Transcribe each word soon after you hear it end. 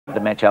to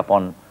match up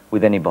on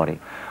with anybody?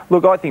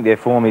 Look, I think their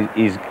form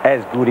is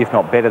as good, if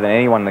not better, than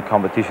anyone in the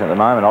competition at the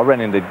moment. I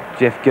ran into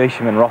Jeff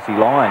Geesham and Rossi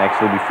Lyon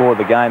actually before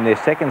the game, their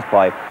seconds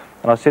play,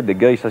 and I said to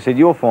Geesh, I said,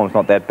 your form's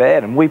not that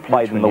bad, and we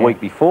played them the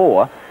week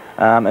before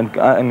and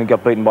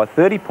got beaten by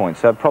 30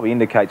 points, so it probably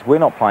indicates we're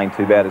not playing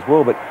too bad as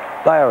well, but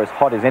they are as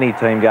hot as any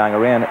team going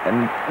around,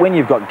 and when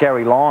you've got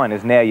Gary Lyon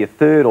as now your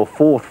third or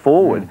fourth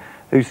forward,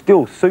 who's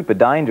still super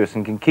dangerous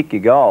and can kick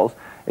your goals,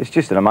 it's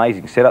just an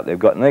amazing setup they've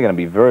got, and they're going to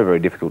be very, very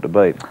difficult to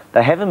beat.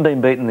 They haven't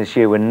been beaten this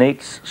year when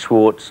Neitz,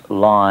 Schwartz,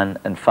 Lyon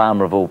and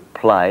Farmer have all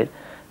played.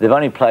 They've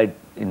only played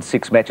in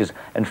 6 matches,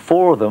 and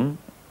 4 of them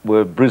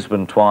were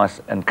Brisbane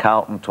twice and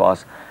Carlton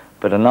twice,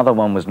 but another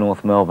one was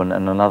North Melbourne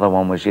and another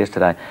one was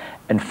yesterday.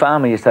 And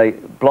Farmer yesterday,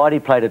 Blighty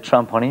played a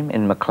trump on him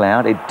in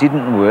McLeod. It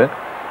didn't work.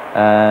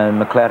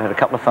 McLeod had a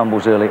couple of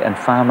fumbles early, and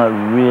Farmer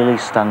really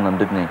stung them,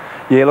 didn't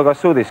he? Yeah, look, I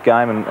saw this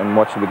game and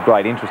watched it with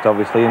great interest,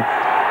 obviously. And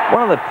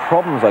one of the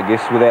problems, I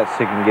guess, without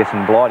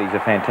second-guessing Blighty, he's a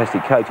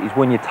fantastic coach, is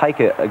when you take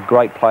a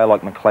great player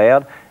like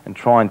McLeod and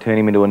try and turn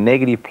him into a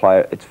negative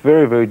player, it's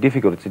very, very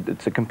difficult.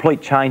 It's a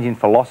complete change in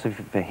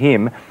philosophy for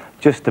him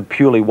just to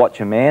purely watch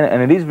a man,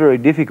 and it is very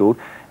difficult,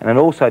 and it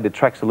also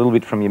detracts a little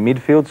bit from your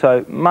midfield.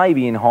 So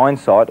maybe in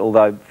hindsight,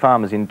 although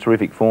Farmer's in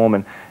terrific form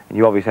and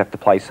you obviously have to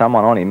play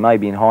someone on him,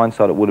 maybe in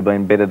hindsight it would have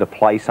been better to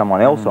play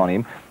someone else on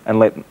him and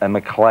let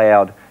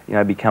McLeod, you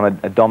know, become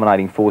a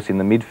dominating force in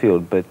the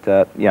midfield. But,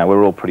 you know,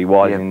 we're all pretty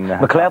wise in...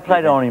 McLeod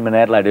played on him in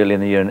Adelaide early in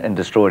the year and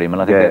destroyed him,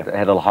 and I think that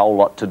had a whole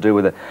lot to do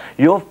with it.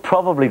 You've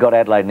probably got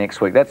Adelaide next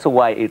week. That's the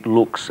way it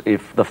looks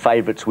if the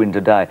favourites win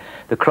today.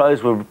 The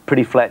Crows were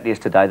pretty flat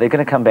yesterday. They're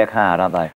going to come back hard, aren't they?